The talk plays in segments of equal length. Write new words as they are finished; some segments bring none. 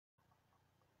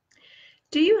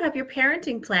Do you have your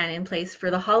parenting plan in place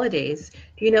for the holidays?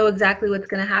 Do you know exactly what's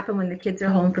going to happen when the kids are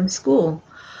home from school?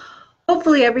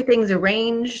 Hopefully everything's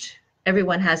arranged,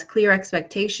 everyone has clear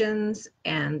expectations,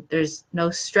 and there's no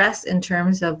stress in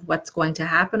terms of what's going to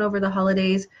happen over the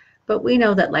holidays, but we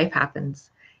know that life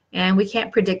happens and we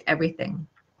can't predict everything.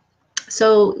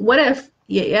 So what if,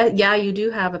 yeah, you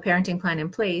do have a parenting plan in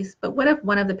place, but what if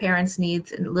one of the parents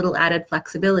needs a little added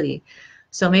flexibility?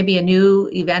 So maybe a new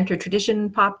event or tradition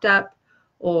popped up,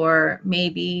 or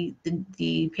maybe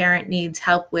the parent needs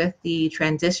help with the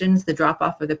transitions, the drop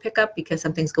off or the pickup because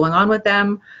something's going on with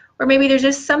them, or maybe there's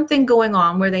just something going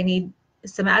on where they need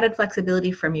some added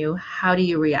flexibility from you. How do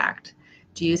you react?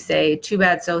 Do you say, too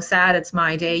bad, so sad, it's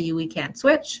my day, we can't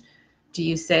switch? Do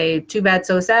you say, too bad,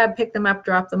 so sad, pick them up,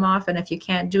 drop them off, and if you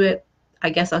can't do it, I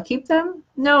guess I'll keep them?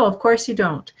 No, of course you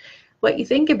don't. What you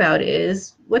think about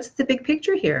is, what's the big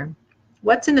picture here?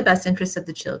 What's in the best interest of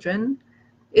the children?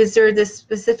 Is there this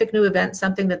specific new event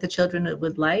something that the children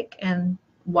would like, and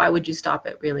why would you stop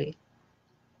it, really?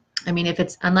 I mean,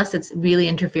 unless it's really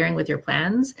interfering with your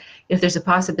plans, if there's a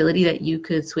possibility that you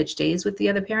could switch days with the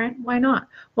other parent, why not?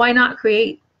 Why not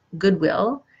create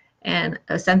goodwill and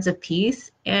a sense of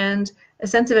peace and a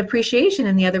sense of appreciation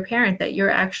in the other parent that you're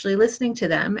actually listening to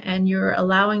them and you're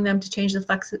allowing them to change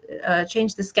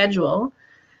the schedule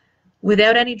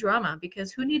without any drama,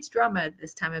 because who needs drama at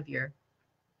this time of year?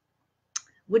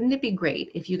 Wouldn't it be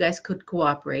great if you guys could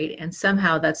cooperate and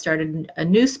somehow that started a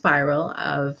new spiral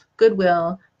of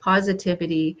goodwill,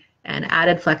 positivity, and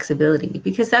added flexibility?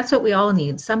 Because that's what we all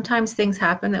need. Sometimes things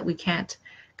happen that we can't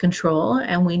control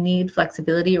and we need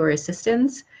flexibility or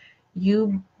assistance.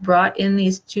 You brought in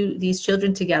these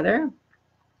children together,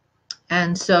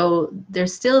 and so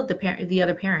there's still the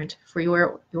other parent for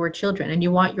your children, and you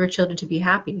want your children to be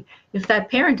happy. If that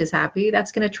parent is happy,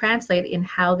 that's going to translate in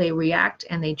how they react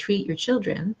and they treat your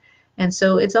children. And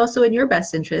so it's also in your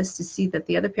best interest to see that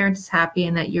the other parent is happy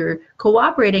and that you're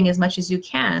cooperating as much as you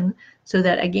can, so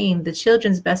that, again, the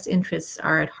children's best interests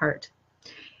are at heart.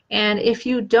 And if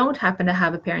you don't happen to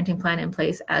have a parenting plan in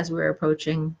place as we're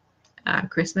approaching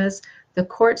Christmas, the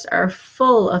courts are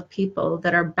full of people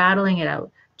that are battling it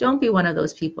out. Don't be one of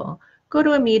those people. Go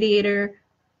to a mediator,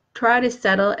 try to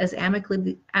settle as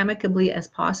amicably as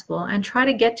possible, and try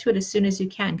to get to it as soon as you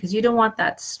can, because you don't want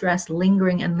that stress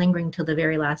lingering and lingering till the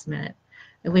very last minute.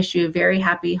 I wish you a very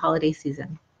happy holiday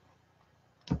season.